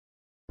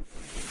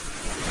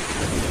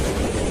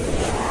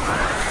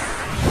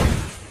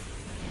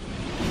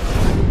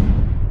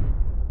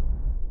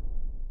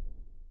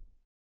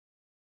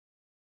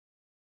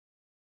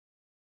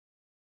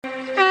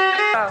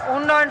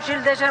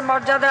উন্নয়নশীল দেশের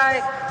মর্যাদায়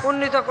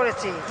উন্নীত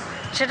করেছি,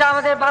 সেটা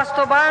আমাদের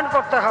বাস্তবায়ন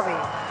করতে হবে।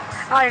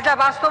 আর এটা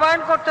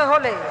বাস্তবায়ন করতে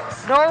হলে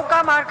নৌকা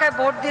মার্কায়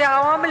ভোট দিয়ে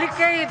আওয়ামী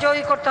লীগকেই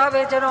জয়ী করতে হবে,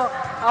 যেন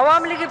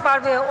আওয়ামী লীগই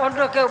পারবে, অন্য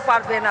কেউ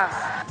পারবে না।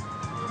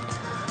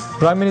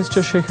 Prime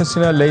Minister Sheikh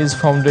Hasina lays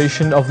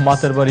foundation of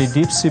Matarbari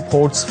Deep Sea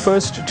Port's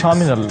first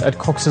terminal at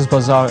Cox's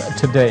Bazar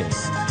today.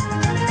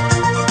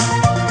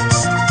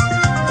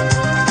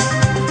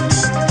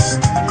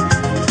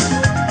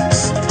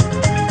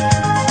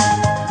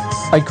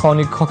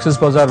 Iconic Cox's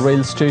Bazar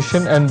rail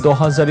station and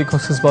Dohazari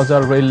Cox's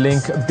Bazar rail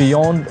link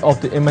beyond of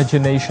the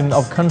imagination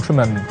of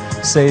countrymen,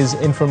 says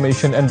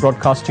Information and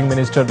Broadcasting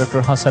Minister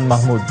Dr. Hassan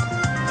Mahmood.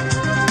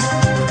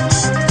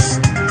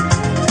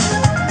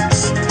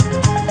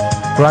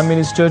 Prime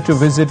Minister to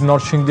visit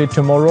Norshingdi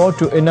tomorrow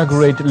to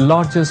inaugurate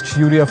largest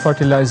urea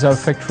fertilizer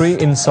factory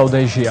in South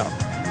Asia.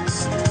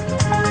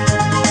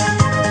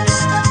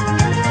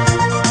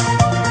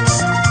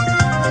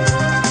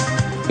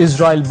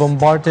 Israel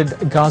bombarded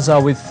Gaza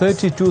with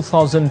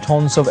 32,000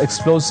 tons of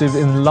explosive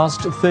in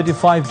last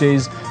 35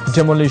 days,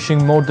 demolishing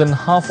more than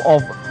half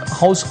of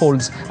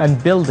households and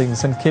buildings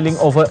and killing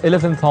over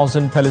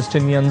 11,000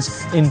 Palestinians,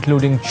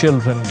 including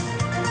children.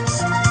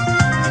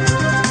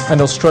 And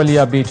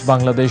Australia beat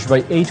Bangladesh by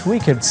 8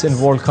 wickets in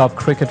World Cup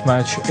cricket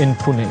match in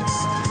Pune.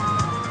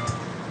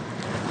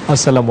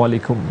 Assalamu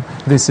alaikum.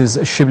 This is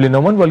Shibli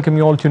Noman. Welcome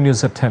you all to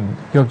News at 10.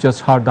 You have just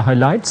heard the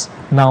highlights.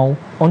 Now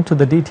on to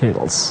the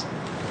details.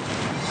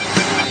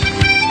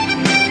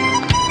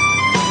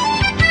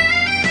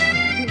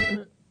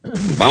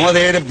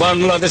 আমাদের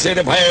বাংলাদেশের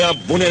ভাইয়েরা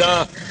বোনেরা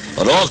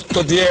রক্ত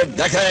দিয়ে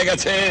দেখা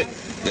গেছে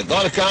যে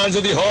দরকার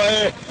যদি হয়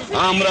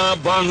আমরা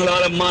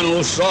বাংলার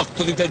মানুষ রক্ত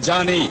দিতে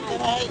জানি।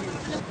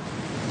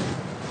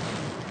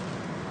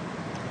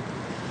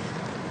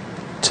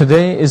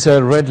 Today is a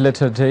red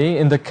letter day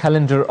in the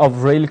calendar of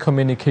rail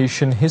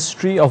communication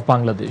history of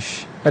Bangladesh.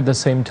 At the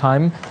same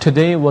time,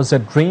 today was a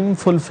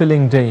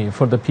dream-fulfilling day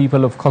for the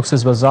people of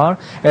Cox's Bazar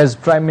as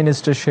Prime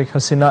Minister Sheikh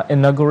Hasina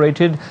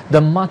inaugurated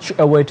the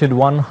much-awaited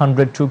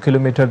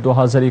 102-kilometer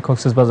Dohazari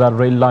Cox's Bazar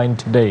rail line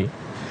today.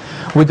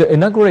 With the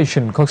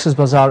inauguration, Cox's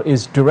Bazar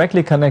is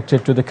directly connected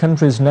to the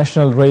country's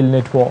national rail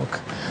network.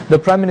 The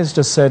Prime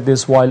Minister said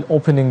this while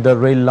opening the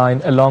rail line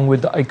along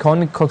with the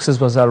iconic Cox's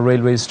Bazar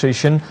railway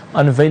station,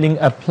 unveiling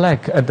a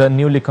plaque at the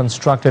newly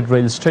constructed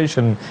rail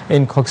station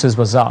in Cox's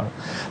Bazar.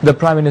 The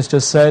Prime Minister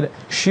said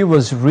she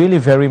was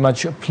really very much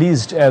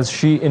pleased as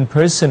she in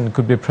person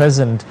could be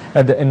present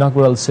at the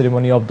inaugural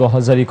ceremony of the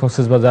Dohazari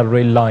Cox's Bazar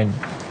rail line.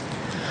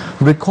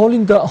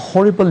 Recalling the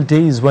horrible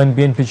days when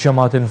BNP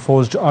Jamaat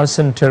enforced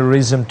arson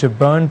terrorism to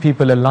burn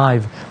people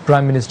alive,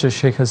 Prime Minister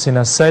Sheikh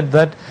Hasina said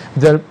that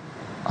their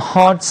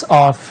hearts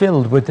are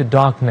filled with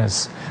darkness.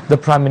 The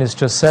Prime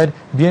Minister said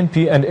BNP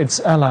and its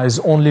allies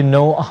only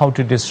know how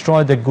to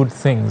destroy the good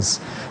things.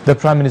 The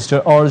Prime Minister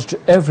urged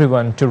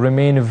everyone to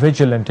remain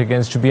vigilant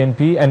against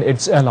BNP and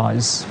its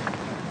allies.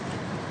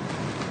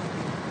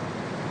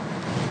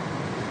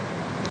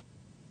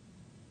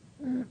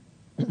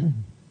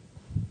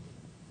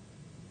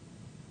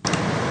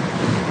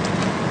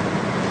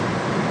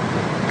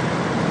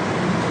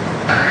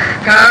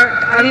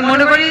 আমি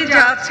মনে করি যে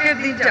আজকের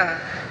দিনটা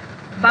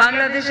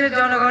বাংলাদেশের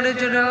জনগণের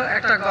জন্য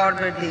একটা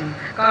গর্বের দিন,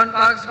 কারণ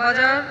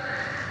কক্সবাজার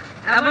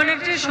এমন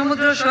একটি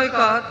সমুদ্র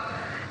সৈকত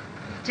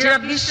যেটা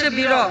বিশ্বে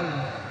বিরল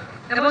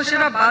এবং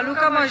সেটা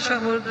বালুকাময়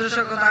সমুদ্র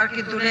সৈকত আর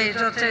কিন্তু নেই।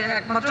 এটা হচ্ছে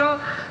একমাত্র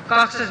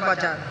কক্সেস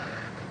বাজার।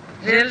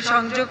 রেল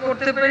সংযোগ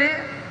করতে পেরে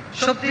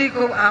সত্যি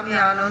খুব আমি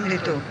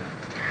আনন্দিত।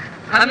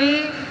 আমি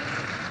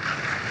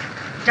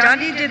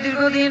জানি যে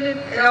দীর্ঘদিন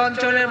এই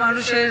অঞ্চলের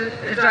মানুষের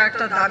এটা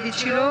একটা দাবি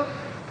ছিল,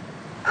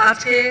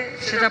 আজকে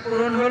সেটা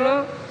পূরণ হলো।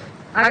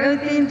 আগামী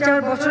 ৩-৪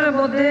 বছরের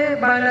মধ্যে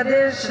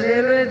বাংলাদেশ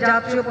রেলওয়ে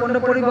যাত্রী পণ্য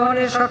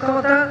পরিবহনের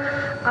সক্ষমতা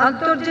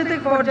আন্তর্জাতিক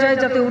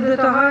পর্যায়ে যাতে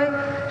উন্নত হয়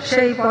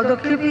সেই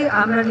পদক্ষেপই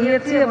আমরা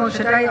নিয়েছি এবং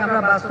সেটাই আমরা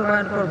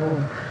বাস্তবায়ন করব।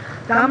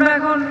 তা আমরা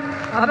এখন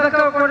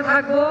অপেক্ষা করে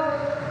থাকব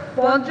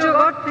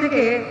পঞ্চগড়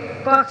থেকে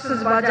কক্সেস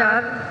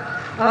বাজার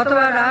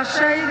অথবা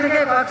রাজশাহী থেকে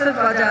কক্সেস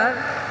বাজার,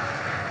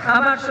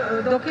 আমার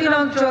দক্ষিণ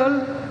অঞ্চল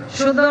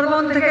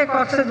সুন্দরবন থেকে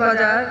কক্সেস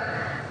বাজার,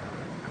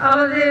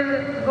 আমাদের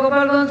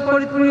গোপালগঞ্জ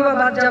ফরিদপুর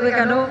বাদ যাবে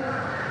কেন?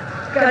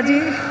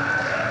 কাজী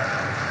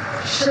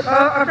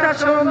অর্থাৎ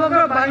সমগ্র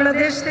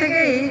বাংলাদেশ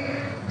থেকেই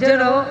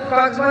যেন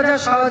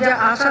কক্সবাজার সহজে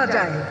আসা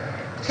যায়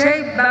সেই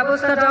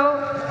ব্যবস্থাটাও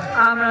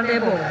আমরা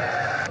নেব।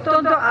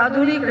 অত্যন্ত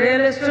আধুনিক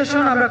রেল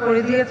স্টেশন আমরা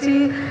করে দিয়েছি।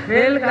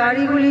 রেল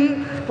গাড়িগুলি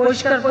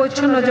পরিষ্কার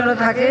পরিচ্ছন্ন যেন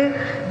থাকে,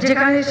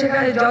 যেখানে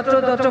সেখানে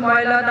যত্র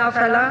ময়লা না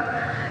ফেলা,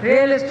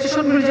 রেল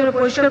স্টেশনগুলি যেন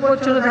পরিষ্কার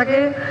পরিচ্ছন্ন থাকে,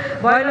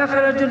 ময়লা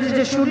ফেলার জন্য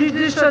যে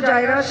সুনির্দিষ্ট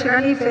জায়গা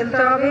সেখানেই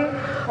ফেলতে হবে,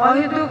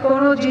 অহেতুক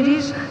কোনো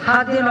জিনিস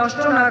হাত দিয়ে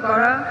নষ্ট না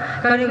করা,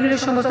 কারণ এগুলি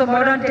সমস্ত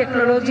মডার্ন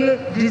টেকনোলজি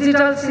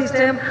ডিজিটাল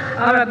সিস্টেম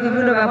আমরা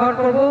বিভিন্ন ব্যবহার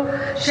করব,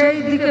 সেই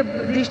দিকে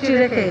দৃষ্টি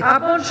রেখে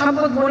আপন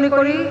সম্পদ মনে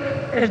করি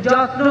এর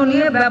যত্ন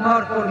নিয়ে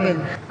ব্যবহার করবেন।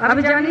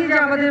 আমি জানি যে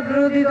আমাদের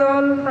বিরোধী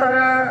দল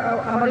তারা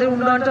আমাদের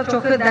উন্নয়নটা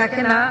চোখে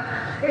দেখে না,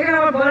 এখানে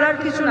আমার বলার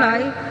কিছু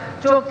নাই।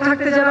 চোখ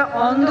থাকতে যারা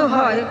অন্ধ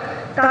হয়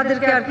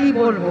তাদেরকে আর কি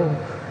বলবো।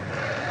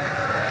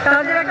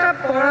 তাদের একটা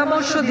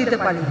পরামর্শ দিতে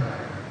পারি।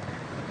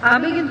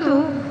 আমি কিন্তু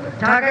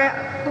ঢাকায়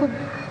খুব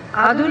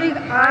আধুনিক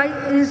আই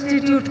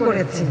ইনস্টিটিউট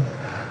করেছি।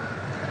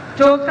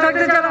 চোখ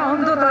থাকতে যারা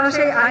অন্ধ তারা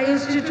সেই আই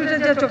ইনস্টিটিউটে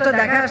যে চোখটা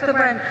দেখা আসতে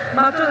পারেন,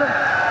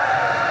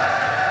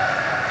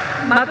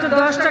 মাত্র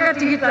 10 টাকা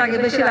টিকিট লাগে,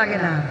 বেশি লাগে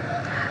না।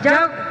 যাই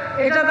হোক,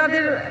 এটা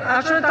তাদের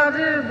আসলে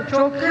তাদের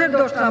চোখের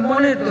দোষ না,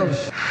 মনের দোষ।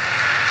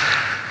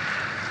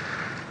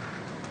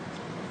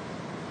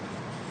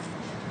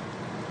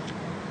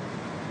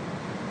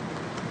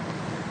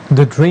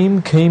 The dream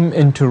came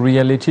into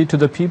reality to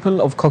the people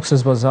of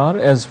Cox's Bazar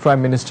as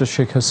Prime Minister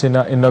Sheikh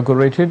Hasina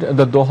inaugurated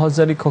the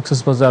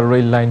Dohazari-Cox's Bazar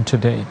rail line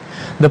today.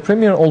 The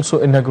Premier also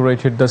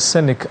inaugurated the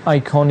scenic,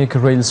 iconic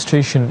rail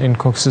station in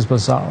Cox's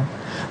Bazar.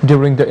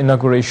 During the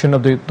inauguration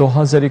of the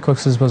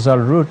Dohazari-Cox's Bazar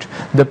route,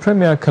 the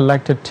Premier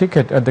collected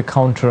ticket at the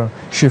counter.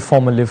 She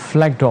formally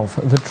flagged off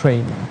the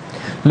train.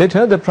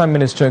 Later, the Prime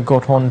Minister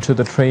got on to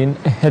the train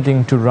heading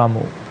to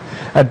Ramu.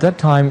 At that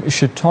time,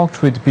 she talked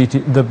with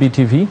the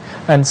BTV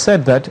and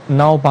said that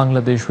now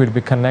Bangladesh will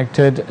be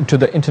connected to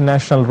the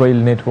international rail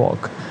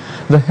network.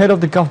 The head of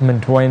the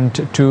government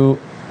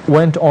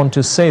went on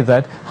to say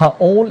that her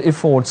all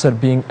efforts are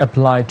being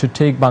applied to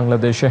take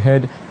Bangladesh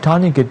ahead,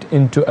 turning it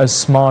into a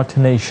smart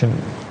nation.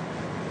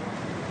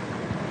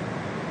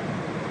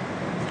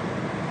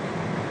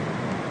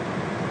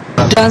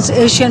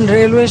 Trans-Asian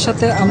রেলওয়ের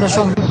সাথে আমরা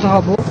সংযুক্ত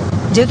হব,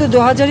 যেহেতু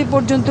দোহাজারি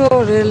পর্যন্ত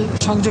rail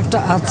সংযোগটা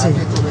আছে,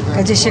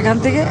 কাজে সেখান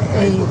থেকে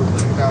এই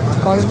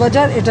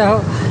কক্সবাজার এটা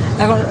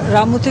এখন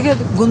রামু থেকে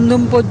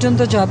গুন্দুম পর্যন্ত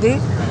যাবে।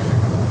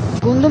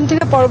 গুন্দুম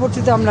থেকে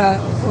পরবর্তীতে আমরা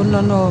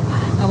অন্যান্য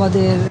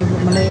আমাদের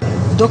মানে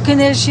দক্ষিণ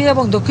এশিয়া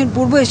এবং দক্ষিণ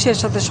পূর্ব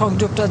এশিয়ার সাথে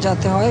সংযোগটা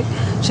যাতে হয়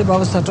সে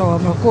ব্যবস্থাটাও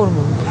আমরা করব।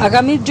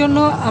 আগামীর জন্য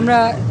আমরা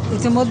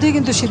ইতিমধ্যেই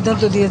কিন্তু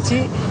সিদ্ধান্ত দিয়েছি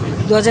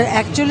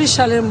 2041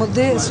 সালের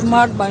মধ্যে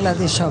স্মার্ট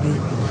বাংলাদেশ হবে,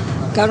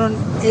 কারণ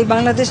এই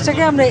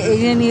বাংলাদেশটাকে আমরা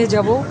এগিয়ে নিয়ে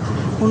যাব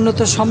উন্নত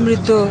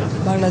সমৃদ্ধ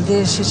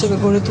বাংলাদেশ হিসেবে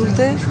গড়ে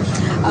তুলতে।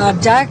 আর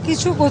যা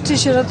কিছু করছি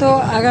সেটা তো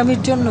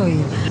আগামীর জন্যই।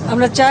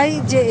 আমরা চাই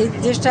যে এই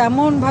দেশটা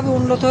এমনভাবে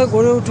উন্নত হয়ে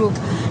গড়ে উঠুক,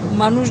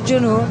 মানুষ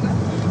যেন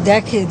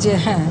দেখে যে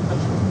হ্যাঁ,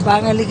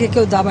 বাঙালিকে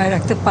কেউ দাবায়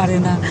রাখতে পারে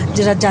না,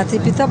 যেটা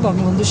জাতির পিতা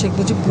বঙ্গবন্ধু শেখ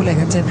মুজিব ভুলে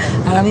গেছেন।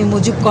 আর আমি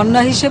মুজিব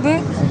কন্যা হিসেবে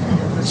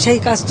সেই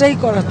কাজটাই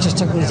করার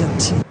চেষ্টা করে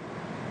যাচ্ছি।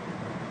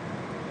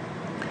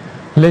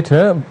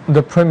 Later,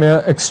 the Premier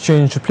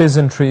exchanged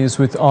pleasantries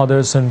with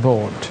others on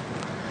board.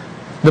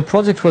 The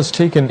project was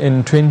taken in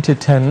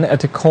 2010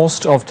 at a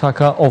cost of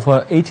taka over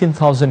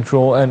 18,000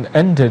 crore and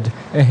ended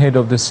ahead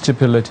of the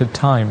stipulated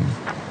time.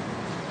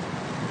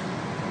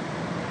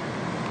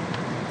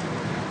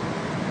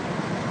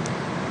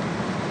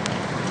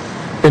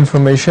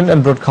 Information and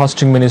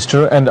Broadcasting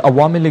Minister and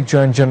Awami League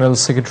Joint General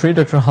Secretary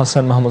Dr.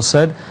 Hassan Mahmood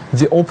said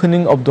the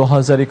opening of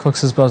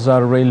Dohazari-Cox's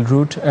Bazar rail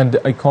route and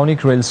the iconic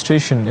rail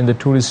station in the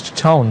tourist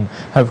town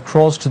have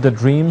crossed the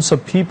dreams of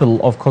people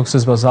of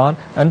Cox's Bazar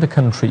and the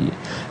country.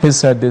 He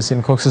said this in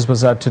Cox's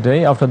Bazar today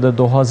after the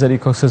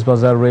Dohazari-Cox's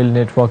Bazar rail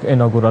network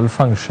inaugural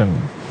function.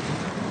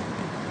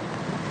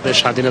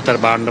 স্বাধীনতার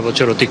 52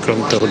 বছর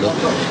অতিক্রান্ত হলো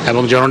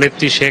এবং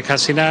জননেত্রী শেখ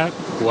হাসিনা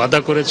ওয়াদা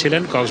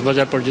করেছিলেন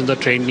কক্সবাজার পর্যন্ত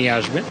train নিয়ে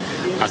আসবেন।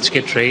 আজকে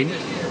ট্রেন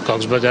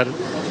কক্সবাজার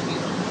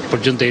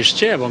পর্যন্ত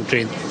এসছে এবং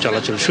ট্রেন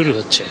চলাচল শুরু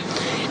হচ্ছে।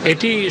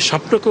 এটি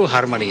স্বপ্নকেও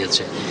হার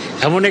মানিয়েছে।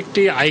 এমন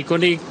একটি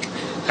আইকনিক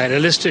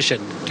রেল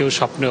স্টেশন কেউ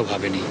স্বপ্নেও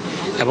ভাবেনি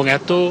এবং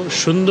এত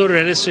সুন্দর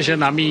রেল স্টেশন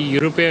আমি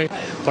ইউরোপে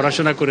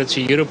পড়াশোনা করেছি,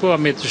 ইউরোপেও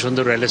আমি এত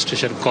সুন্দর রেল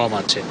স্টেশন কম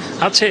আছে,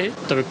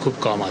 তবে খুব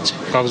কম আছে।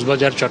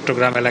 কক্সবাজার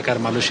চট্টগ্রাম এলাকার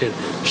মানুষের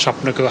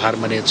স্বপ্নকেও হার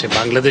মানিয়েছে,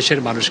 বাংলাদেশের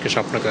মানুষকে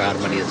স্বপ্নকেও হার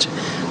মানিয়েছে।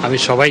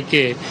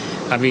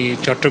 আমি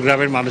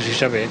চট্টগ্রামের মানুষ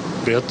হিসাবে,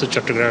 বৃহত্তর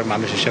চট্টগ্রামের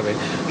মানুষ হিসাবে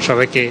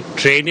সবাইকে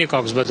ট্রেনে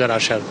কক্সবাজার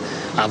আসার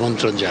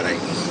আমন্ত্রণ জানাই।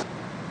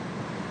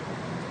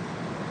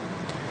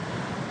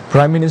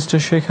 Prime Minister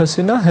Sheikh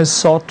Hasina has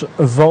sought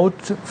a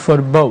vote for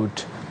both,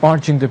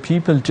 urging the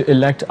people to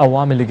elect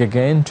Awami League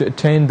again to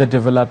attain the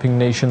developing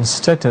nation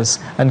status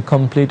and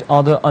complete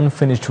other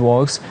unfinished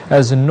works,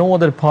 as no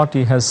other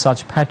party has such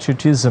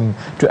patriotism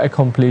to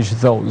accomplish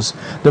those.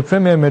 The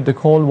Premier made the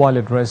call while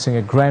addressing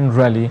a grand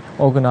rally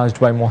organized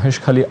by Mohesh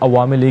Khali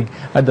Awami League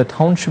at the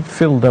township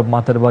field of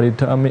Matarbari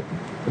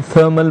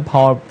Thermal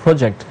Power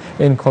Project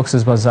in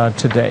Cox's Bazar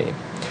today.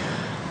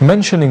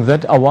 Mentioning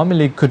that Awami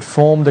League could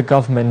form the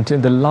government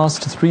in the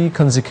last 3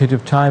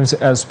 consecutive times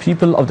as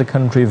people of the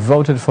country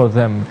voted for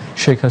them,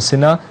 Sheikh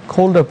Hasina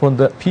called upon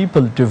the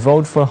people to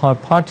vote for her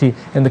party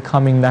in the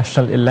coming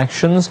national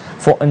elections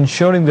for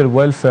ensuring their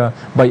welfare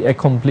by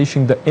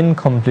accomplishing the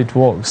incomplete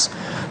works.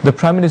 The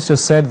Prime Minister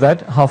said that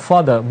her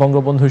father,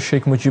 Bangabandhu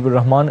Sheikh Mujibur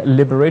Rahman,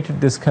 liberated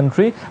this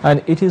country and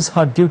it is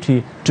her duty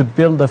to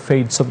build the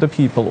fates of the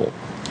people.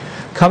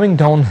 Coming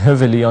down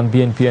heavily on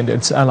BNP and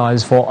its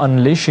allies for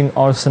unleashing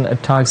arson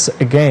attacks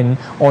again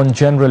on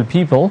general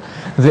people,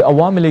 the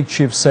Awami League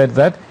chief said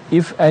that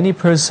if any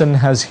person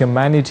has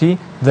humanity,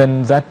 then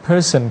that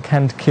person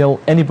can't kill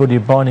anybody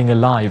burning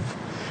alive.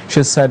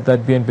 She said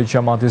that BNP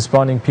Jamaat is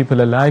burning people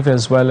alive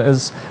as well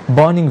as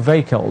burning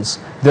vehicles.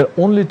 Their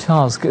only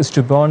task is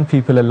to burn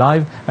people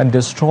alive and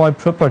destroy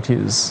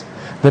properties.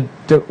 that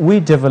we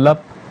develop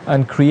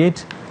and create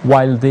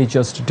while they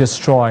just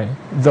destroy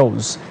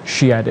those,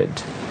 she added.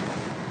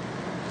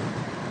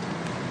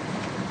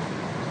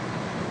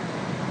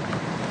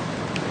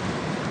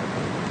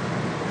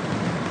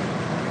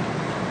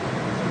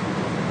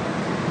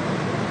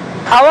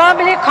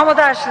 Awami League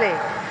ক্ষমতা আসলে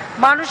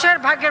মানুষের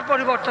ভাগ্যের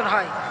পরিবর্তন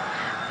হয়,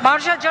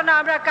 মানুষের জন্য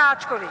আমরা কাজ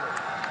করি।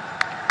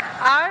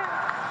 আর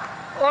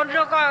অন্য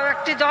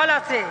একটি দল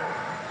আছে,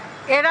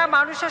 এরা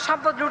মানুষের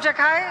সম্পদ লুটে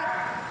খায়,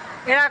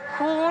 এরা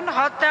খুন,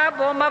 হত্যা,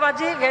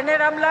 বোমাবাজি,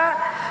 গ্রেনেড হামলা,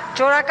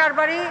 চোরা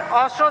কারবারি,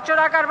 অস্ত্র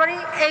চোরা কারবারি,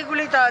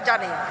 এইগুলি তারা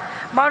জানে।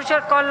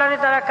 মানুষের কল্যাণে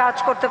তারা কাজ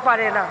করতে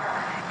পারে না।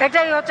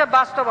 এটাই হচ্ছে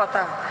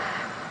বাস্তবতা।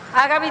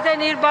 আগামীতে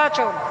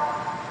নির্বাচন,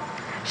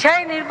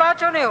 সেই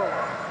নির্বাচনেও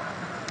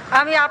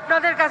আমি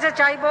আপনাদের কাছে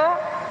চাইব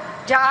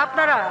যে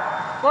আপনারা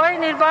ওই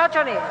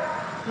নির্বাচনে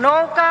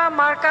নৌকা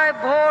মার্কায়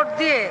ভোট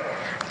দিয়ে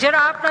যেন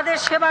আপনাদের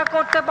সেবা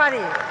করতে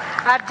পারে,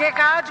 আর যে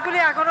কাজগুলি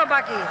এখনো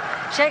বাকি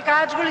সেই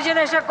কাজগুলি যেন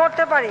এসে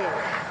করতে পারে,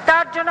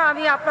 তার জন্য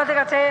আমি আপনাদের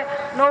কাছে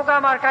নৌকা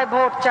মার্কায়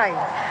ভোট চাই।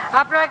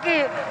 আপনারা কি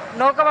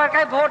নৌকা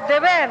মার্কায় ভোট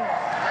দেবেন?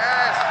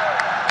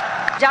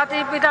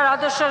 জাতির পিতার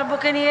আদর্শ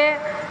বুকে নিয়ে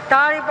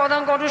তারই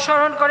পদাঙ্ক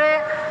অনুসরণ করে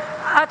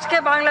আজকে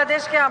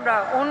বাংলাদেশকে আমরা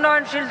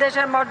উন্নয়নশীল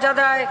দেশের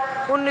মর্যাদায়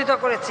উন্নীত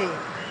করেছি।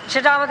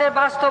 সেটা আমাদের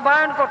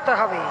বাস্তবায়ন করতে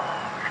হবে।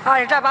 আর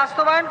এটা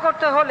বাস্তবায়ন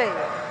করতে হলে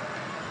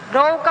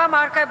নৌকা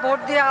মার্কায় ভোট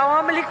দিয়ে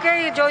আওয়ামী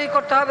লীগকেই জয়ী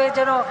করতে হবে,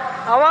 যেন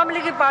আওয়ামী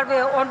লীগই পারবে,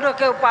 অন্য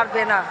কেউ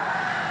পারবে না।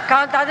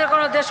 কারণ তাদের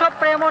কোনো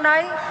দেশপ্রেমও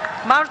নাই,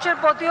 মানুষের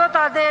প্রতিও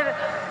তাদের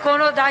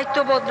কোনো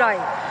দায়িত্ববোধ নাই।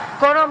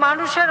 কোনো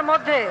মানুষের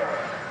মধ্যে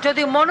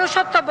যদি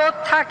মনুষ্যত্ব বোধ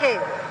থাকে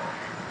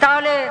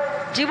তাহলে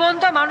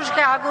জীবন্ত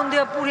মানুষকে আগুন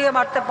দিয়ে পুড়িয়ে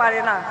মারতে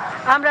পারে না।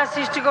 আমরা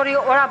সৃষ্টি করি,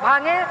 ওরা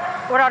ভাঙে,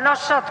 ওরা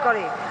নস্যাৎ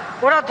করে,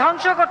 ওরা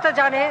ধ্বংস করতে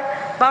জানে,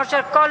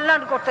 মানুষের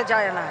কল্যাণ করতে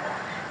যায় না।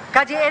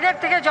 কাজে এদের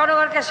থেকে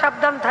জনগণকে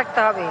সাবধান থাকতে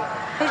হবে।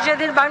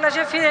 যেদিন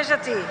বাংলাদেশে ফিরে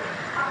এসেছি,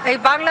 এই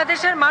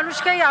বাংলাদেশের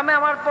মানুষকেই আমি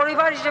আমার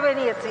পরিবার হিসেবে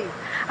নিয়েছি।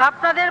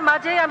 আপনাদের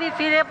মাঝেই আমি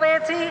ফিরে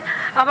পেয়েছি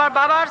আমার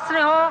বাবার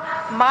স্নেহ,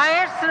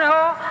 মায়ের স্নেহ,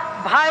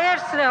 ভাইয়ের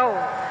স্নেহ।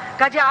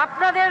 কাজে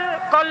আপনাদের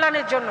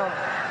কল্যাণের জন্য,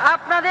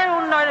 আপনাদের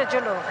উন্নয়নের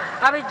জন্য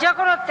আমি যে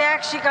কোনো ত্যাগ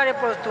স্বীকারে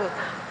প্রস্তুত।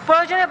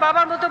 প্রয়োজনে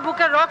বাবার মতো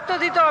বুকে রক্ত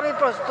দিতেও আমি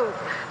প্রস্তুত।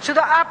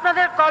 শুধু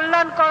আপনাদের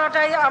কল্যাণ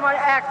করাটাই আমার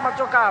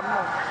একমাত্র কাম্য।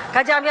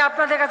 কাজে আমি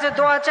আপনাদের কাছে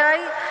দোয়া চাই।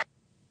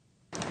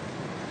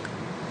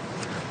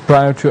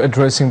 Prior to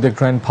addressing the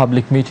grand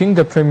public meeting,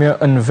 the Premier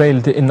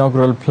unveiled the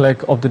inaugural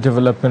plaque of the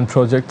development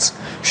projects.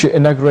 She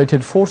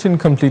inaugurated 14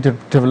 completed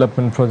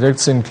development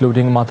projects,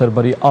 including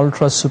Matarbari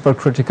Ultra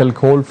Supercritical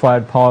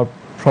Coal-Fired Power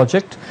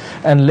Project,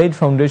 and laid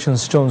foundation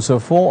stones of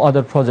 4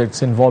 other projects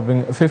involving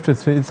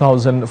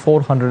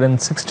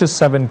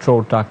 53,467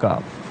 crore taka.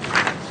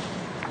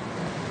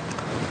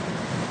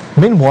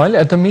 Meanwhile,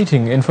 at the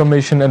meeting,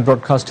 Information and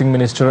Broadcasting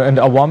Minister and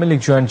Awami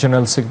League Joint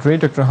General Secretary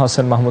Dr.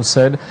 Hassan Mahmood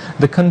said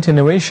the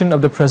continuation of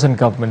the present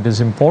government is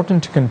important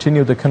to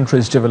continue the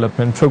country's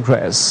development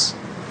progress.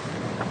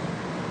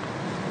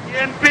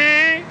 BNP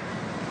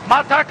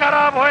মাথা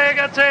খারাপ হয়ে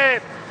গেছে,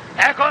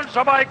 এখন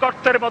সবাই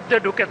গর্তের মধ্যে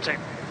ঢুকেছে।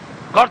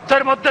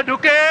 গর্তের মধ্যে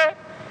ঢুকে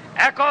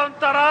এখন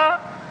তারা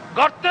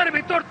গর্তের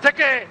ভিতর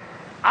থেকে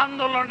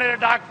আন্দোলনের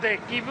ডাক দেয়।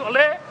 কি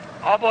বলে?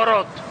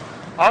 অবরোধ।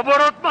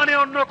 অবরোধ মানে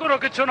অন্য কোনো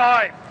কিছু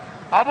নয়।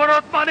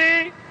 অবরোধ মানে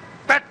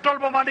পেট্রোল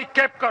বোমা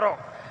নিক্ষেপ করো,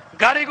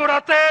 গাড়ি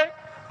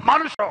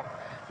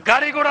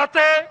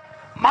ঘোড়াতে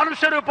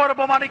মানুষের উপর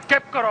বোমা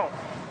নিক্ষেপ করো।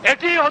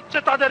 এটি হচ্ছে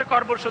তাদের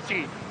কর্মসূচি,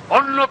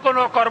 অন্য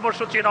কোনো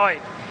কর্মসূচি নয়।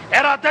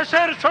 এরা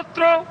দেশের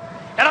শত্রু,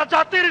 এরা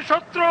জাতির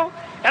শত্রু,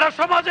 এরা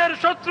সমাজের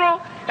শত্রু,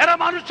 এরা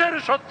মানুষের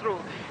শত্রু,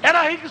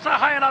 এরা হিংসা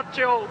হায়নার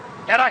চেয়েও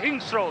এরা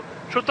হিংস্র।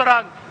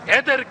 সুতরাং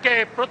এদেরকে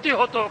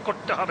প্রতিহত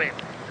করতে হবে।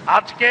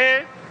 আজকে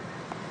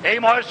এই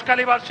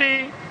মহেশখালীবাসী,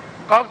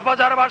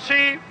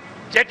 কক্সবাজারবাসী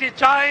যেটি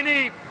চায়নি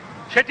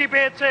সেটি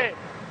পেয়েছে।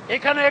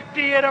 এখানে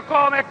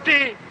এরকম একটি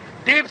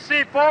ডিপ সি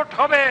পোর্ট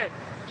হবে,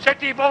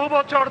 সেটি বহু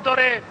বছর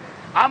ধরে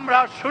আমরা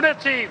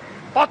শুনেছি,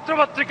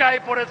 পত্রপত্রিকায়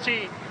পড়েছি,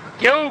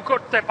 কেউ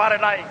করতে পারে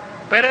নাই।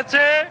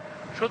 পেরেছে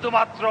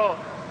শুধুমাত্র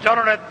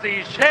জননেত্রী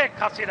শেখ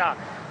হাসিনা।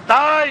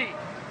 তাই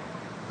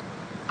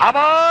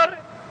আবার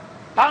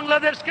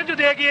বাংলাদেশকে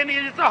যদি এগিয়ে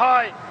নিয়ে যেতে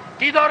হয়,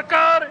 কি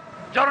দরকার?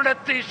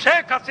 জননেত্রী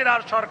শেখ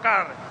হাসিনার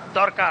সরকার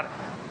দরকার।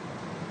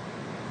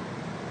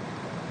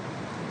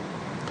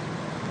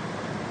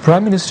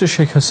 Prime Minister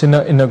Sheikh Hasina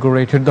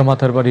inaugurated the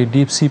Matarbari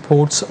Deep Sea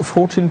Port's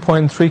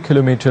 14.3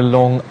 kilometer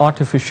long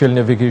artificial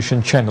navigation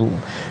channel.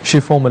 She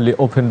formally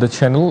opened the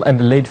channel and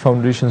laid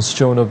foundation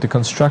stone of the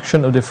construction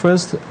of the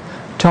first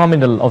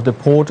terminal of the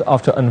port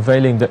after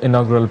unveiling the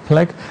inaugural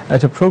plaque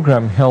at a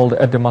program held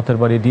at the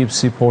Matarbari Deep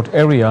Sea Port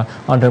area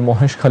under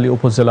Moheshkhali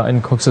Upazila in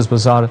Cox's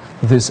Bazar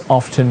this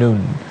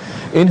afternoon.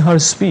 In her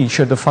speech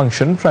at the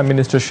function, Prime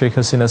Minister Sheikh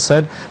Hasina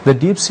said the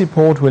deep sea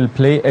port will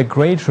play a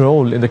great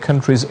role in the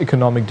country's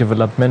economic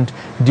development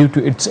due to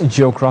its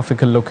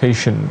geographical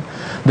location.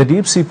 The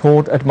deep sea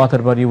port at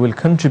Matarbari will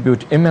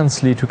contribute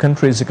immensely to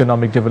country's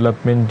economic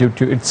development due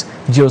to its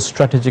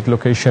geostrategic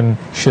location,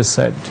 she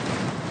said.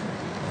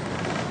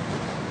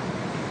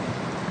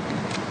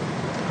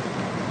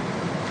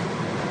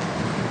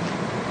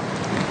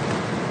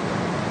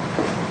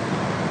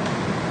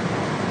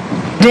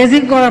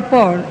 Dredging করার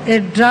পর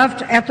এর draft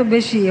এত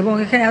বেশি এবং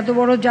এখানে এত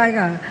বড়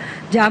জায়গা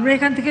যে আমরা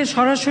এখান থেকে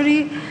সরাসরি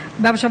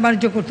ব্যবসা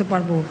বাণিজ্য করতে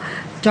পারবো।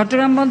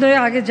 চট্টগ্রাম বন্দরে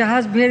আগে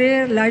জাহাজ ভেড়ে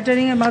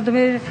লাইটারিংয়ের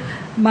মাধ্যমে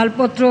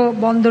মালপত্র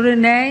বন্দরে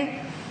নেয়,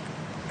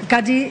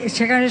 কাজে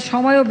সেখানে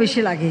সময়ও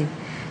বেশি লাগে।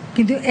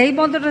 কিন্তু এই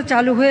বন্দরটা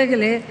চালু হয়ে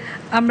গেলে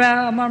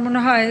আমার মনে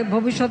হয়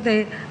ভবিষ্যতে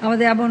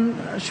আমাদের এমন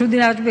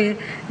সুদিন আসবে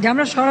যে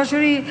আমরা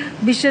সরাসরি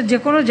বিশ্বের যে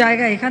কোনো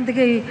জায়গায় এখান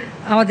থেকেই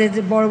আমাদের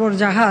বড় বড়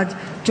জাহাজ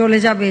চলে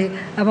যাবে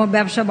এবং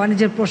ব্যবসা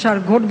বাণিজ্যের প্রসার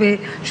ঘটবে।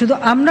 শুধু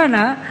আমরা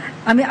না,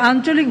 আমি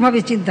আঞ্চলিকভাবে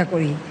চিন্তা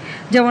করি,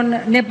 যেমন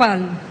নেপাল,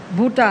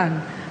 ভুটান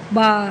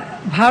বা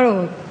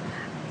ভারত,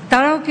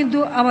 তারাও কিন্তু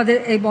আমাদের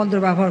এই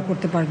বন্দর ব্যবহার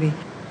করতে পারবে।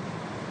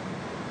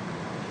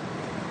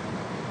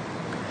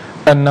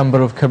 A number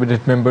of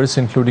cabinet members,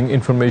 including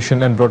Information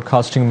and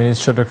Broadcasting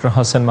Minister Dr.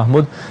 Hassan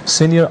Mahmood,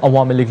 senior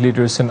Awami League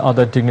leaders and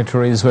other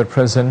dignitaries were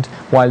present,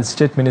 while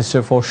State Minister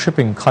for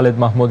Shipping Khalid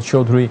Mahmood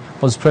Chaudhry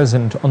was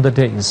present on the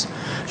days.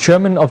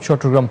 Chairman of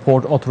Chattogram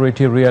Port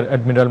Authority Rear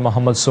Admiral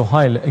Muhammad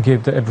Sohail gave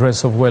the address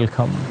of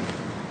welcome.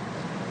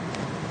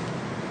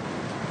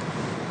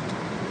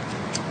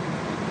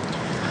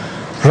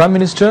 Prime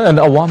Minister and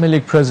Awami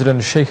League President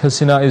Sheikh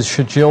Hasina is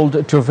scheduled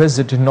to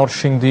visit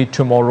Norshingdi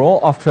tomorrow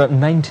after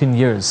 19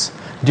 years.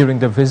 During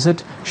the visit,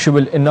 she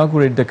will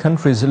inaugurate the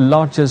country's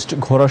largest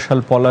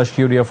Ghorashal Potash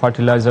urea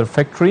fertilizer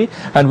factory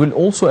and will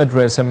also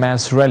address a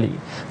mass rally.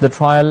 The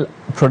trial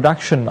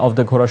production of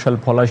the Ghorashal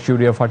Potash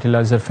urea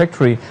fertilizer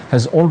factory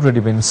has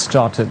already been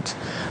started.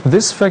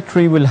 This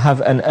factory will have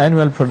an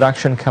annual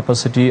production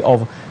capacity of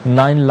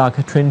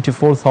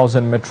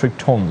 9,24,000 metric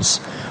tons.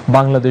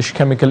 Bangladesh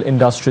Chemical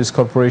Industries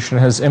Corporation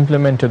has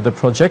implemented the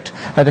project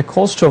at a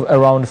cost of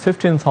around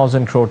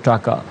 15,000 crore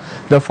taka.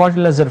 The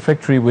fertilizer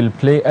factory will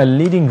play a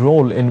leading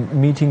role in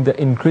meeting the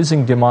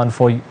increasing demand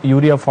for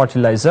urea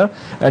fertilizer,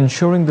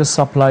 ensuring the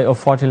supply of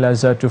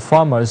fertilizer to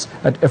farmers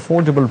at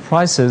affordable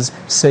prices,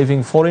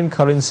 saving foreign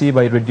currency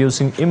by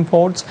reducing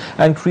imports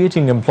and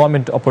creating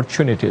employment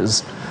opportunities.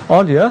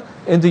 Earlier,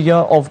 in the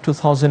year of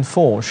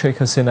 2004, Sheikh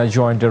Hasina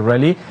joined a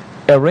rally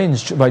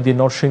arranged by the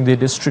Norshingdi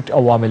District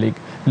Awami League.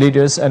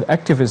 Leaders and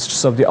activists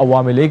of the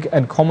Awami League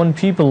and common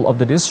people of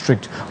the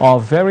district are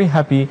very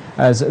happy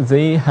as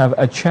they have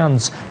a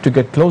chance to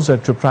get closer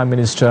to Prime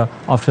Minister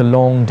after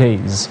long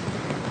days.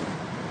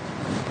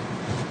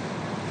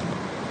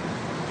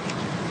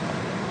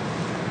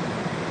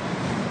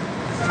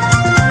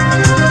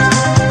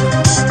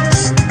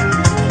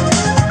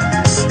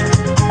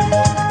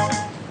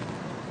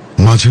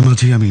 মাঝে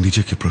মাঝে আমি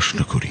নিজেকে প্রশ্ন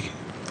করি,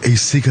 এই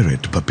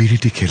cigarette বা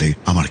বিড়িটি খেলে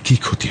আমার কি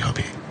ক্ষতি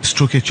হবে?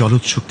 স্ট্রোকে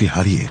চলৎ শক্তি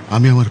হারিয়ে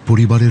আমি আমার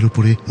পরিবারের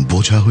উপরে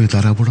বোঝা হয়ে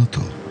দাঁড়াবো না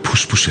তো?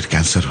 ফুসফুসের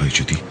ক্যান্সার হয়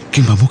যদি,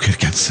 কিংবা মুখের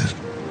ক্যান্সার,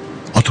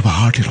 অথবা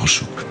হার্টের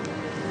অসুখ,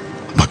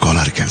 বা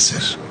গলার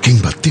ক্যান্সার,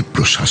 কিংবা তীব্র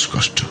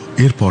শ্বাসকষ্ট,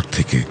 এরপর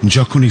থেকে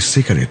যখনই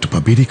সিগারেট বা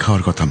বিড়ি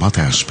খাওয়ার কথা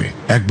মাথায় আসবে,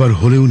 একবার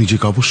হলেও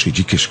নিজেকে অবশ্যই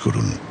জিজ্ঞেস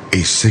করুন,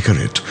 এই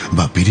সিগারেট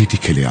বা বিড়িটি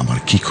খেলে আমার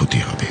কি ক্ষতি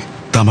হবে?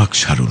 তামাক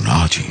ছাড়ুন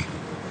আজই।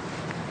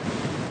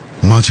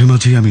 মাঝে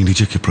মাঝে আমি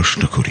নিজেকে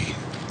প্রশ্ন করি,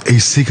 এই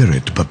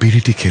সিগারেট বা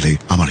বিড়িটি খেলে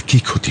আমার কি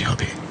ক্ষতি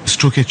হবে?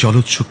 স্ট্রোকে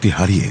চলৎ শক্তি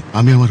হারিয়ে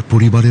আমি আমার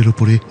পরিবারের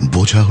উপরে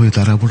বোঝা হয়ে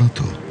দাঁড়াবো না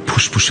তো?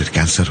 ফুসফুসের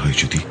ক্যান্সার হয়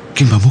যদি,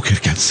 কিংবা মুখের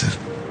ক্যান্সার,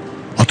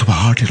 অথবা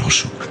হার্টের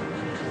অসুখ,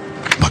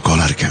 বা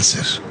গলার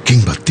ক্যান্সার,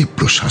 কিংবা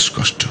তীব্র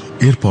শ্বাসকষ্ট,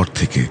 এরপর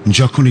থেকে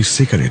যখনই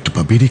সিগারেট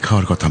বা বিড়ি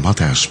খাওয়ার কথা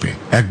মাথায় আসবে,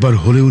 একবার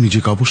হলেও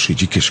নিজেকে অবশ্যই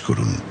জিজ্ঞেস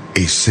করুন,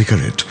 এই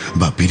সিগারেট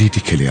বা বিড়িটি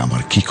খেলে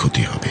আমার কি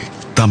ক্ষতি হবে?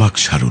 তামাক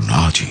ছাড়ুন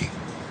আজই।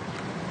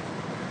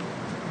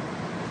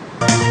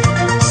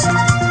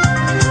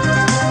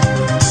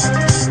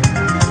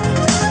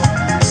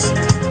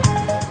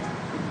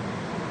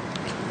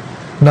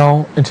 Now,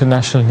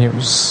 international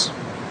news.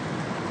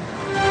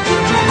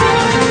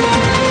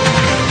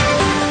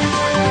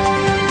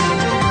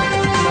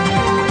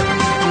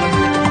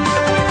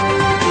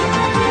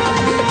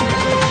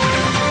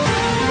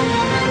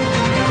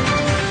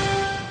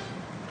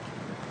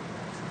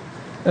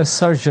 A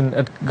surgeon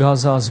at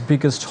Gaza's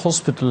biggest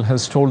hospital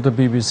has told the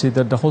BBC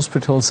that the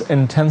hospital's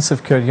intensive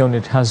care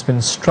unit has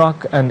been struck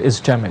and is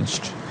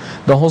damaged.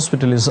 The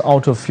hospital is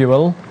out of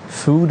fuel,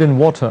 food and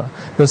water,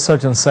 the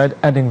surgeon said,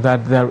 adding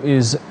that there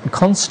is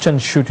constant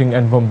shooting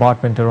and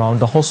bombardment around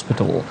the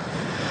hospital.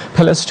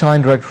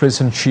 Palestine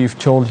Director-in-Chief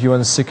told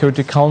UN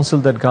Security Council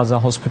that Gaza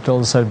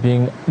hospitals are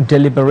being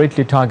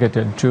deliberately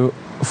targeted to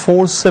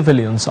force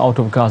civilians out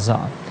of Gaza.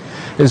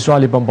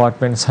 Israeli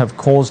bombardments have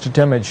caused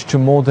damage to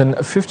more than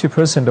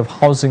 50% of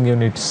housing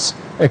units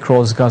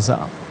across Gaza.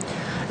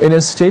 In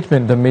a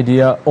statement, the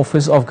media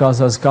office of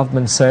Gaza's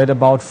government said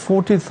about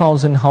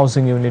 40,000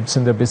 housing units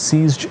in the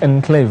besieged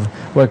enclave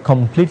were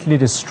completely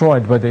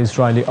destroyed by the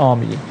Israeli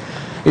army.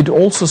 It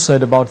also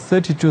said about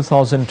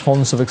 32,000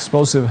 tons of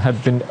explosive had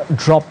been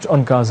dropped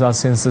on Gaza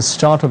since the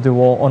start of the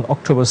war on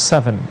October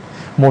 7.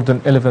 More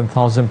than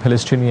 11,000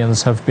 Palestinians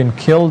have been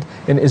killed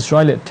in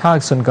Israeli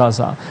attacks on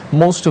Gaza.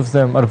 Most of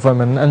them are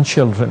women and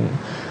children.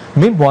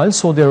 Meanwhile,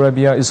 Saudi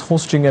Arabia is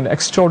hosting an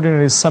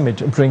extraordinary summit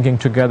bringing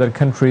together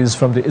countries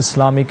from the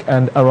Islamic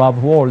and Arab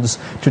worlds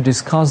to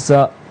discuss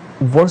the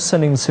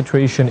worsening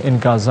situation in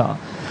Gaza.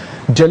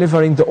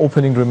 Delivering the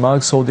opening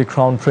remarks, Saudi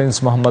Crown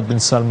Prince Mohammed bin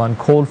Salman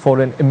called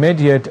for an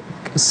immediate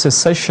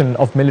cessation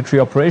of military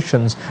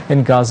operations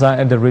in Gaza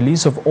and the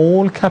release of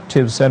all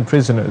captives and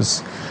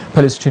prisoners.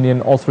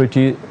 Palestinian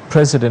Authority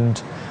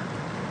President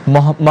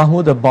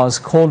Mahmoud Abbas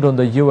called on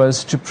the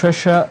US to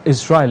pressure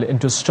Israel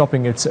into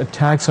stopping its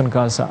attacks on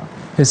Gaza.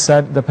 He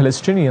said the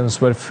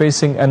Palestinians were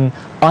facing an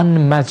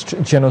unmatched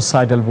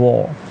genocidal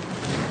war.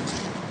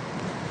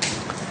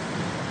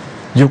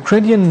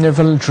 Ukrainian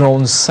naval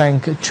drones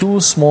sank two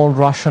small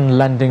Russian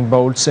landing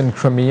boats in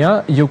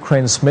Crimea,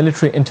 Ukraine's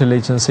military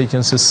intelligence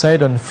agency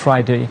said on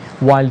Friday,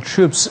 while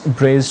troops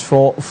braced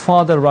for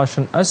further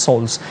Russian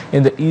assaults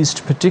in the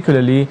east,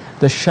 particularly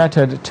the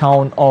shattered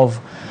town of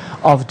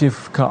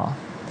Avdiivka.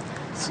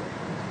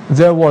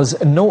 There was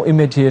no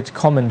immediate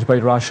comment by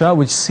Russia,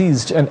 which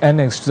seized and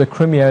annexed the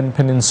Crimean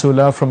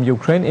Peninsula from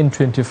Ukraine in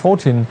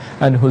 2014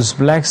 and whose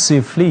Black Sea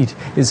Fleet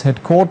is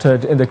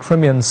headquartered in the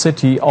Crimean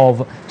city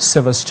of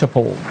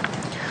Sevastopol.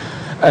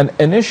 An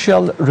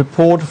initial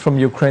report from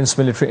Ukraine's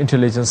military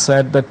intelligence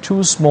said that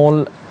two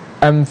small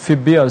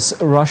amphibious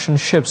Russian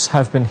ships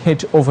have been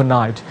hit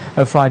overnight.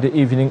 A Friday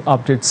evening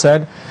update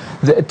said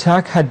the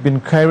attack had been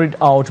carried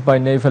out by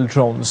naval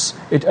drones.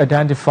 It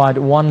identified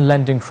one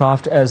landing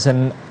craft as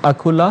an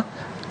Akula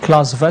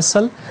class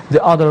vessel,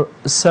 the other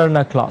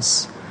Serna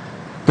class.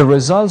 The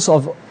results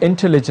of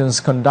intelligence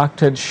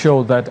conducted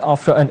show that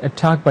after an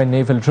attack by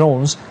naval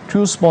drones,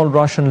 two small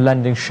Russian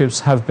landing ships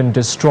have been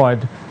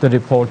destroyed, the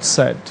report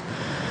said.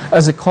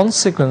 As a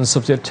consequence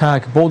of the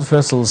attack, both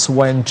vessels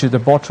went to the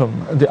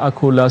bottom. The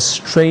Akula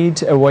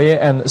strayed away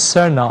and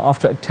Serna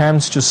after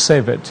attempts to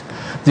save it.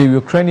 The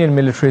Ukrainian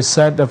military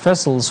said the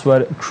vessels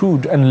were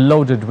crewed and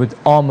loaded with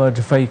armored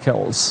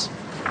vehicles.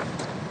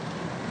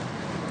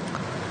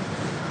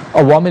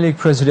 Awami League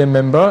President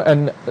member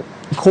and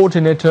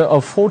coordinator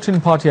of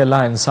 14-party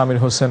alliance, Samir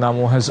Hossain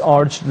Amu, has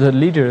urged the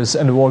leaders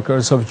and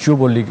workers of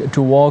Jubilee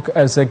to work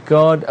as a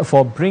guard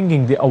for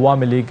bringing the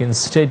Awami League in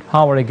state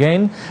power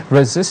again,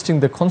 resisting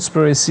the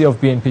conspiracy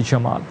of BNP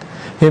Jamaat.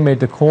 He made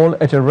the call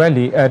at a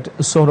rally at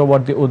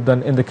Sohrawardi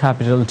Uddan in the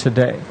capital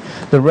today.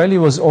 The rally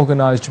was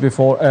organized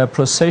before a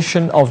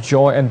procession of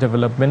joy and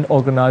development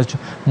organized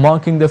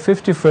marking the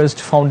 51st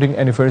founding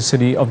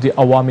anniversary of the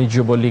Awami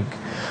Jubilee League.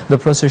 The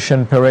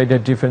procession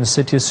paraded different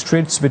city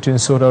streets between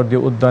Sohrawardi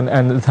Uddan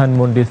and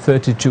Dhanmondi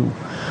 32.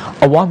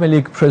 Awami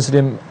League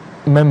President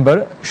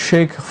member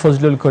Sheikh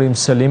Fazlul Karim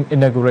Salim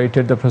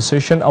inaugurated the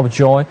procession of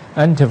joy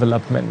and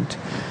development.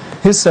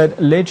 He said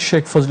late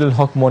Sheikh Fazlul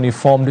Haq Moni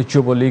formed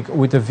Jubilee League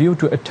with a view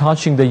to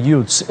attaching the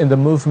youths in the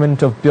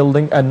movement of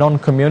building a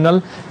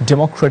non-communal,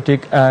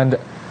 democratic and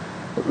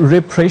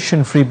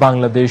repression-free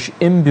Bangladesh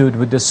imbued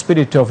with the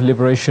spirit of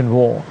liberation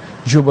war.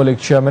 Jubilee League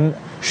chairman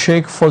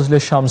Sheikh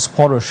Fazle Shams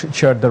Porosh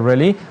chaired the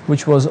rally,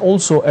 which was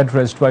also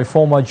addressed by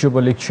former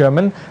Jubilee League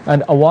chairman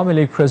and Awami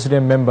League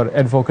president member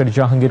Advocate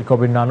Jahangir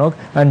Kabir Nanak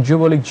and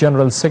Jubilee League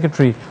General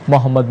Secretary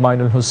Muhammad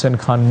Mainul Hussain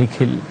Khan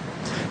Nikhil.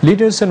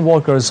 Leaders and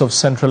workers of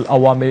Central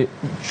Awami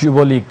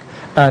Jubilee League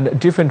and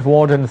different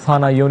ward and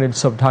Thana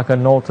units of Dhaka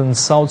North and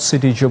South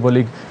City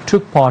Jubilee League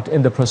took part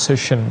in the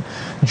procession.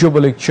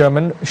 Jubilee League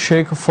chairman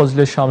Sheikh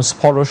Fazle Shams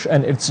Porosh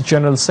and its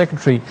General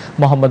Secretary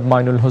Muhammad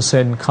Mainul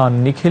Hussain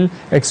Khan Nikhil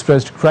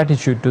expressed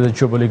gratitude to the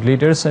Jubilee League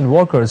leaders and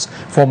workers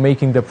for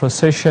making the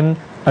procession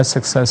a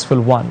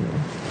successful one.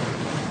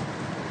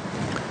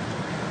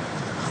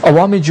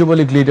 Awami Jubilee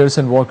League leaders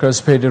and workers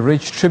paid a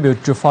rich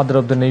tribute to Father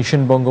of the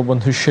Nation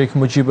Bangabandhu Sheikh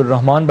Mujibur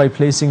Rahman by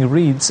placing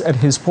wreaths at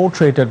his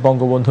portrait at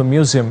Bangabandhu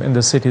Museum in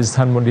the city's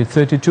Dhanmondi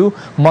 32,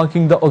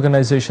 marking the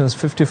organization's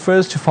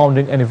 51st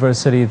founding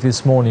anniversary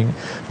this morning.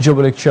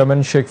 Jubilee League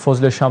chairman Sheikh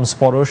Fazle Shams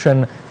Porosh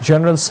and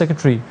General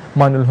Secretary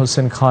Mainul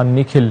Hussain Khan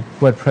Nikhil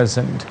were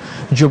present.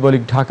 Jubilee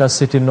League Dhaka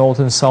City North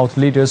and South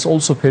leaders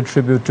also paid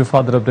tribute to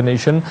Father of the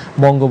Nation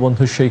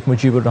Bangabandhu Sheikh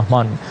Mujibur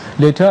Rahman.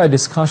 Later, a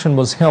discussion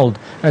was held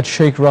at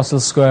Sheikh Russell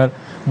Square,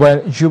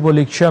 where Jubilee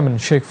League chairman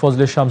Sheikh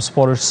Fazle Shams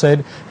Porosh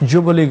said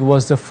Jubilee League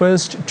was the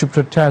first to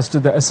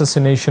protest the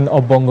assassination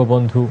of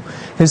Bangabandhu.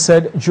 He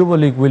said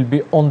Jubilee League will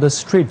be on the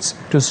streets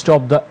to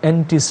stop the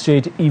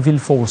anti-state evil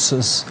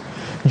forces.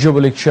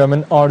 Jubilee League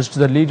chairman urged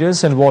the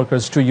leaders and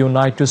workers to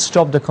unite to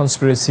stop the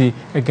conspiracy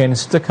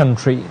against the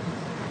country.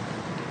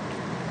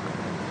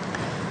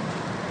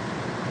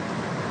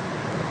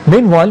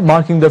 Meanwhile,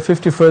 marking the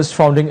 51st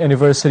founding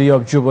anniversary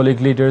of Jubilee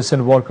League leaders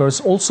and workers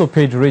also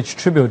paid rich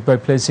tribute by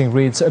placing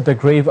wreaths at the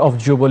grave of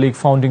Jubilee League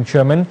founding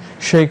chairman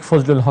Sheikh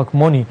Fazlul Haq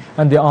Moni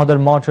and the other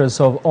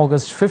martyrs of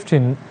August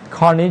 15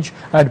 carnage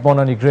at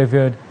Bonani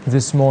graveyard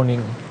this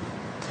morning.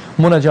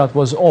 Munajat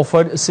was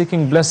offered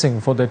seeking blessing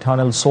for the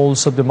eternal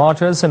souls of the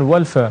martyrs and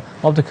welfare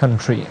of the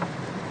country.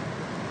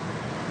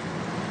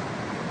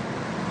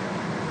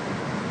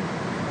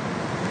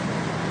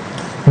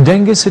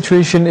 Dengue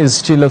situation is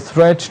still a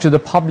threat to the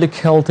public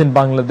health in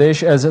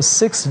Bangladesh as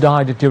 6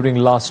 died during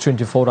last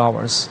 24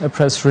 hours. A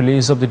press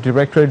release of the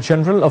Directorate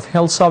General of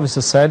Health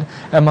Services said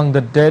among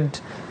the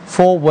dead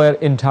 4 were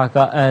in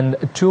Dhaka and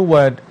 2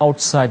 were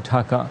outside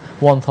Dhaka.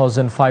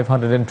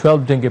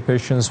 1,512 dengue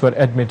patients were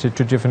admitted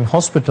to different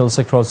hospitals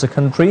across the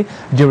country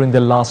during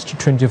the last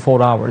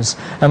 24 hours.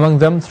 Among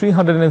them,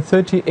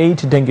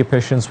 338 dengue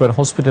patients were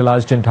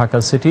hospitalized in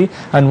Dhaka city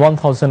and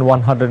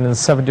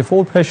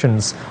 1,174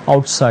 patients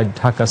outside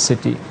Dhaka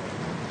city.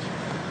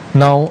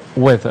 Now,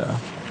 weather.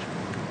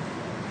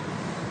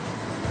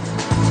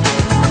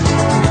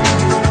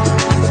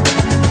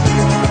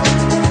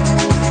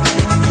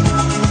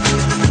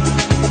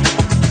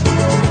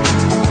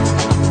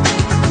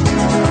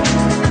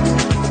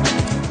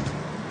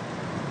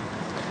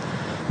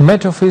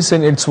 Met Office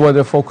in its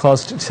weather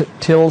forecast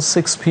till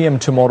 6 p.m.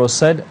 tomorrow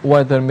said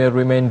weather may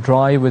remain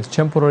dry with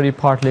temporary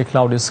partly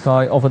cloudy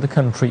sky over the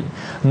country.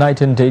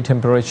 Night and day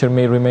temperature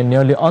may remain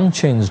nearly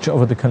unchanged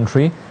over the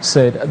country,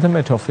 said the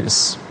Met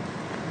Office.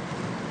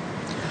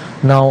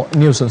 Now,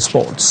 news and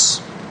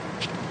sports.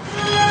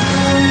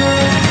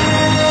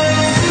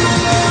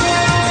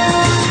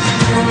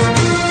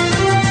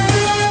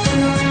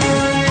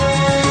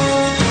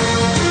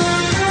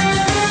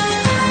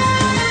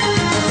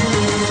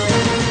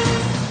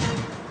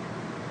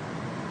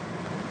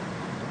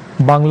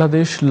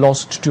 Bangladesh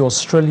lost to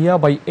Australia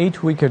by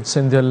 8 wickets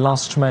in their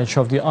last match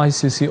of the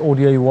ICC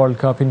ODI World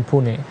Cup in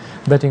Pune.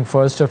 Batting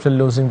first after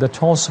losing the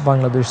toss,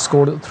 Bangladesh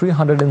scored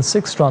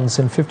 306 runs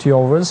in 50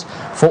 overs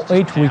for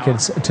 8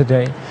 wickets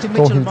today.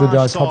 Rohit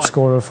Vidya, top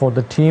scorer for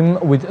the team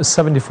with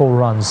 74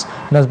 runs.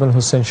 Nazmul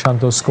Hussain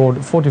Shanto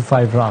scored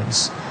 45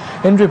 runs.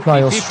 In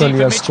reply,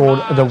 Australia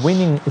scored the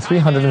winning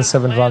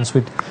 307 runs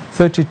with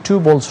 32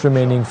 balls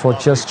remaining for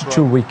just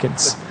 2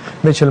 wickets.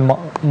 Mitchell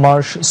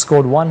Marsh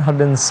scored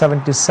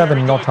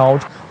 177 not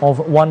out of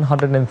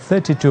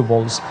 132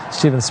 balls.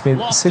 Stephen Smith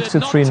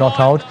 63 not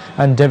out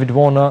and David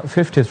Warner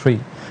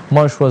 53.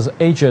 Marsh was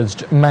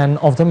adjudged man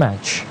of the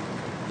match.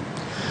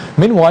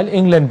 Meanwhile,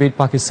 England beat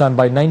Pakistan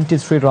by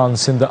 93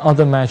 runs in the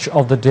other match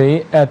of the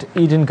day at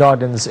Eden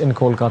Gardens in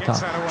Kolkata.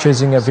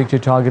 Chasing a victory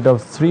target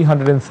of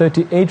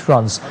 338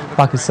 runs,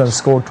 Pakistan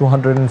scored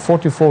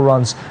 244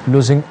 runs,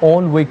 losing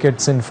all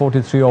wickets in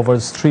 43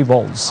 overs, 3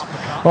 balls.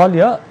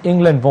 Earlier,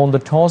 England won the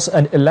toss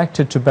and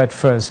elected to bat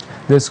first.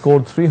 They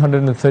scored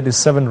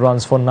 337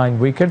 runs for 9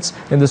 wickets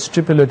in the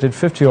stipulated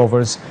 50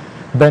 overs.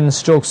 Ben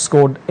Stokes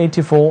scored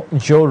 84,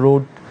 Joe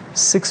Root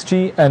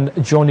 60 and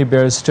Johnny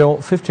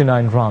Bairstow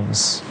 59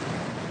 runs.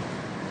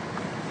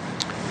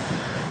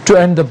 To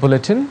end the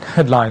bulletin,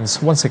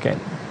 headlines once again.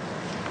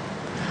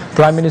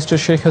 Prime Minister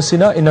Sheikh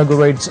Hasina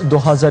inaugurates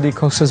Dohazari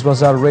Cox's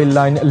Bazar rail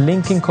line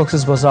linking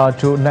Cox's Bazar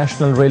to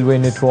National Railway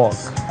Network.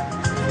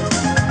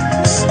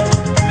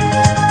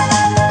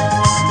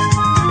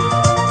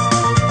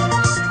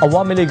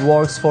 Awami League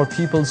works for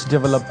people's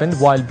development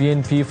while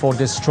BNP for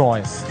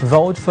destroy.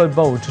 Vote for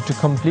both to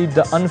complete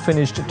the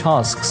unfinished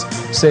tasks,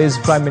 says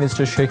Prime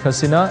Minister Sheikh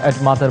Hasina at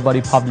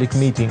Matarbari public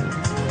meeting.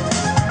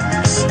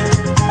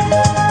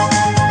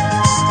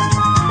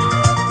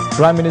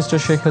 Prime Minister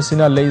Sheikh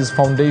Hasina lays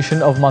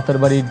foundation of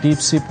Matarbari Deep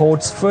Sea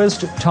Port's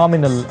first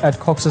terminal at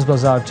Cox's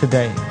Bazar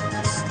today.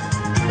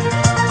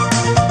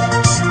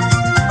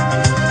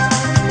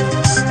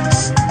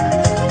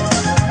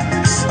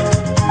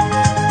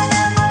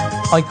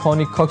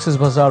 Iconic Cox's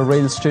Bazar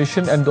rail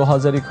station and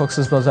Dohazari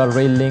Cox's Bazar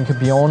rail link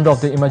beyond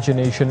of the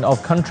imagination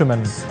of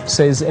countrymen,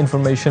 says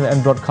Information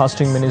and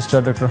Broadcasting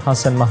Minister Dr.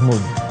 Hassan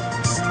Mahmood.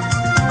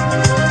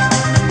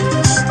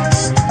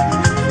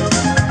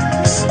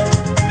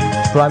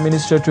 Prime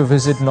Minister to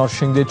visit North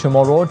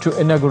tomorrow to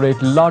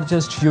inaugurate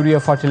largest urea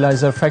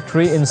fertilizer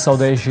factory in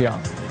South Asia.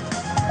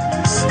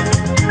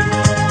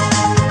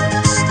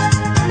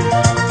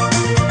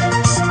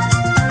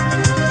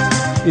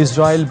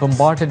 Israel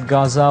bombarded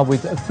Gaza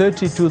with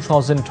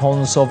 32,000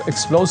 tons of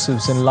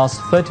explosives in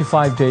last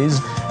 35 days,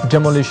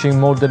 demolishing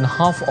more than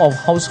half of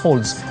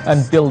households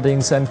and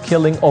buildings and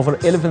killing over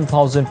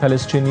 11,000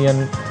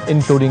 Palestinians,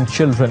 including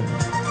children.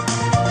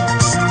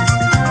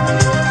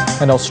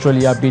 And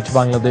Australia beat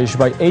Bangladesh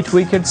by 8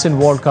 wickets in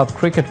World Cup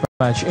cricket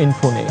match in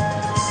Pune.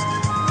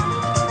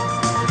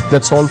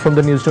 That's all from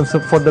the newsroom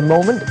for the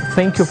moment.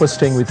 Thank you for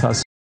staying with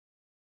us.